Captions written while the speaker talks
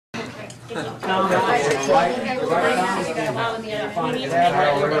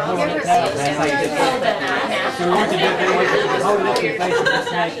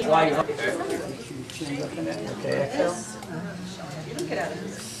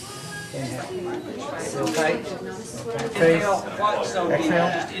Still tight. Face. Exhale.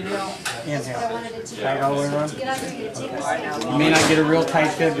 Inhale. Tight all the way around. You may not get a real tight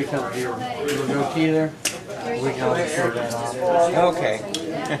fit because of your goatee there. We can always show that off. Okay.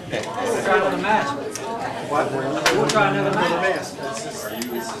 We'll try another mask. What? We'll try another mask.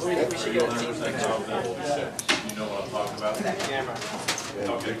 You know what I'm talking about?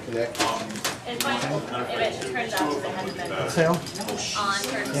 Okay. And it turns out that it hasn't been Exhale. on,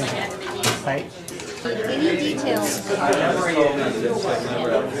 turns like at the beginning. Tight. Any details?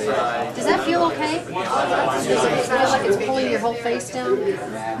 Does that feel okay? Does it feel like it's pulling your whole face down?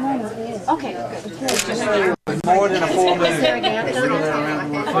 Okay, good. More than a full moon. Is there a gap down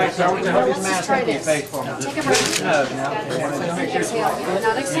there? Alright, so I want you to hold this Let's just mask try up to your this. face for me. Take a breath. Exhale.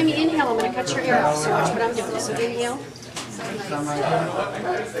 Now, next time you inhale, I'm going to cut your air off. So watch what I'm doing. So inhale.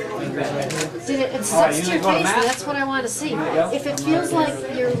 It sucks to your face, and that's what I want to see. If it feels like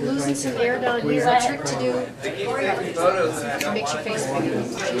you're losing some air down here, a trick to do makes your face bigger. Do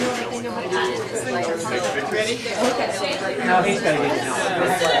you know anything about it? Now he's got to get down.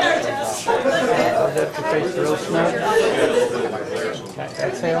 Lift your face real snug.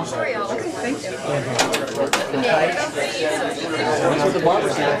 Exhale. Inhale. Tight. That's what the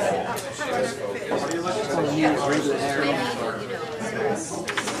barber's doing.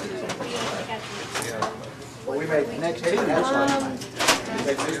 We make next week. That's fine.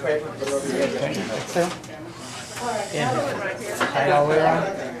 Make newspaper, put it over your head. Exhale. Inhale. Tight all the way around.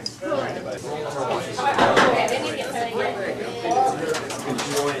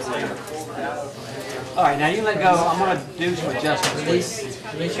 All right, now you let go. I'm going to do some adjustments. Please.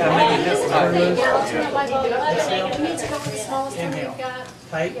 You got to make it this tight. Inhale.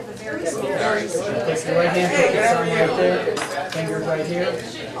 Tight. Take your right hand, put your thumb right there. Fingers right here.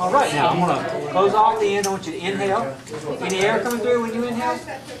 All right, now I'm going to close off the end. I want you to inhale. Any air coming through when you inhale?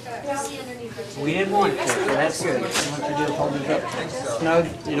 We didn't want it to, so that's good. I want you to just hold it up. No,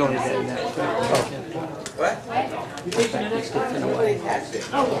 you don't need that. What? You take the next step in a way.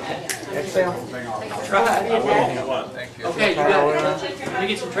 Exhale. Try it. Okay, you got it. Can we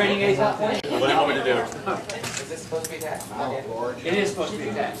get some training aids out for you? What do you want me to do? Is this supposed to be attached? It is supposed to be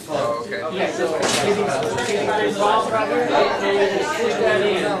attached. Oh, okay. Okay, so give these balls right here, and just push that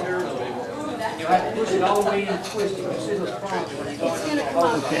in. You have to push it all the way in and twist it. You see those prongs when you go in.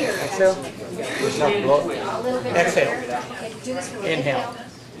 Okay, exhale. Push it in and twist. Exhale. Inhale.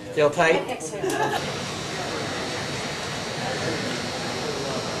 Still tight.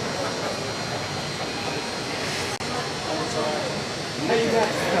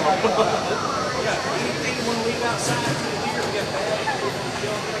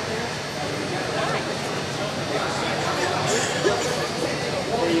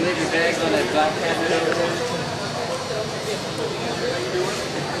 You leave your bags on that black cabinet over there?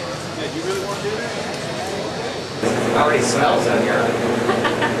 Yeah, you really want to do that? It already smells out here.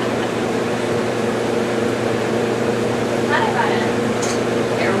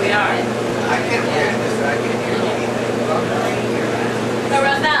 Here we are. I can't hear this, I can't hear anything. Go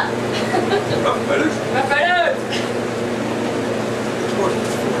rough out. Rough Riders.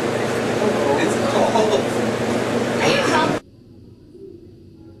 It's cold.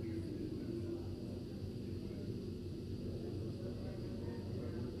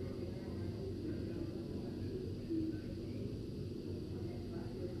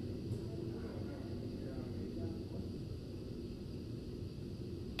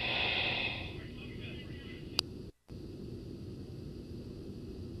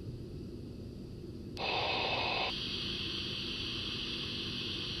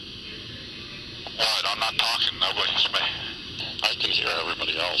 I'm not talking, nobody's me. I can hear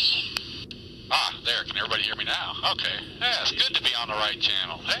everybody else. Ah, there, can everybody hear me now? Okay, yeah, it's good to be on the right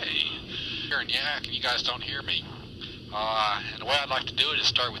channel. Hey, hearing yak and you guys don't hear me. And the way I'd like to do it is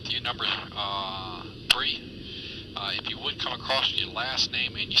start with you, number 3. If you would come across your last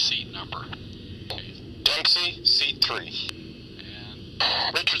name and your seat number. Okay. Dempsey, seat 3.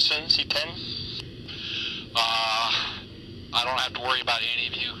 And Richardson, seat 10. I don't have to worry about any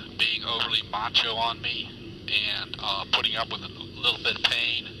of you being overly macho on me and putting up with a little bit of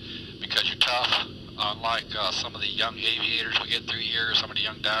pain because you're tough, unlike some of the young aviators we get through here, some of the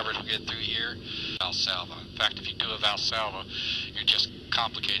young divers we get through here. Valsalva. In fact, if you do a Valsalva, you're just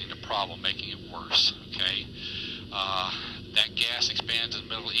complicating the problem, making it worse, okay? That gas expands in the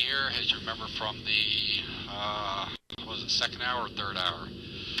middle ear, as you remember from the, was it second hour or third hour?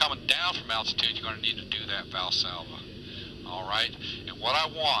 coming down from altitude, you're going to need to do that Valsalva. All right? And what I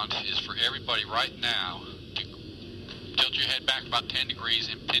want is for everybody right now to tilt your head back about 10 degrees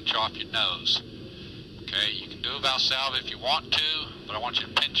and pinch off your nose. Okay? You can do a Valsalva if you want to, but I want you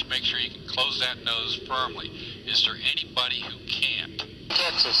to pinch, make sure you can close that nose firmly. Is there anybody who can't?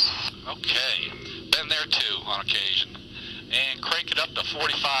 Texas. Okay. Been there too on occasion. And crank it up to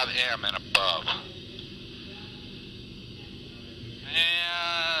 45M and above.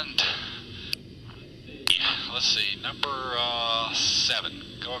 And let's see, number 7.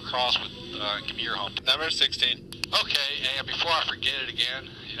 Go across with, give me your home. Number 16. Okay, and before I forget it again,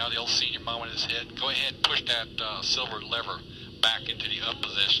 you know, the old senior moment is hit. Go ahead and push that silver lever back into the up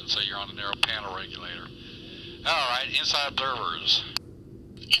position so you're on the narrow panel regulator. All right, inside observers.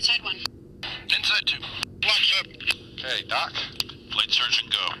 Inside 1. Inside 2. Blocks up. Okay, Doc. Flight surgeon,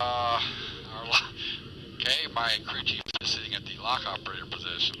 go. Okay, my crew chief is sitting at the lock operator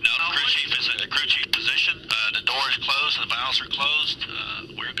position. No, the crew chief is at the crew chief position. The door is closed, the valves are closed.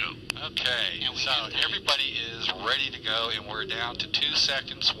 We're go. Okay, so everybody is ready to go, and we're down to 2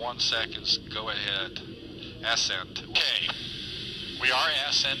 seconds, 1 second. Go ahead. Ascend. Okay, we are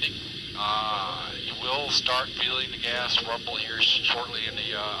ascending. You will start feeling the gas rumble here shortly in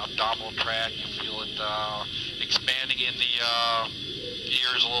the abdominal tract. You feel it expanding in the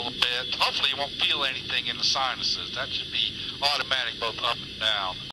ears a little bit. Hopefully you won't feel anything in the sinuses. That should be automatic both up and down.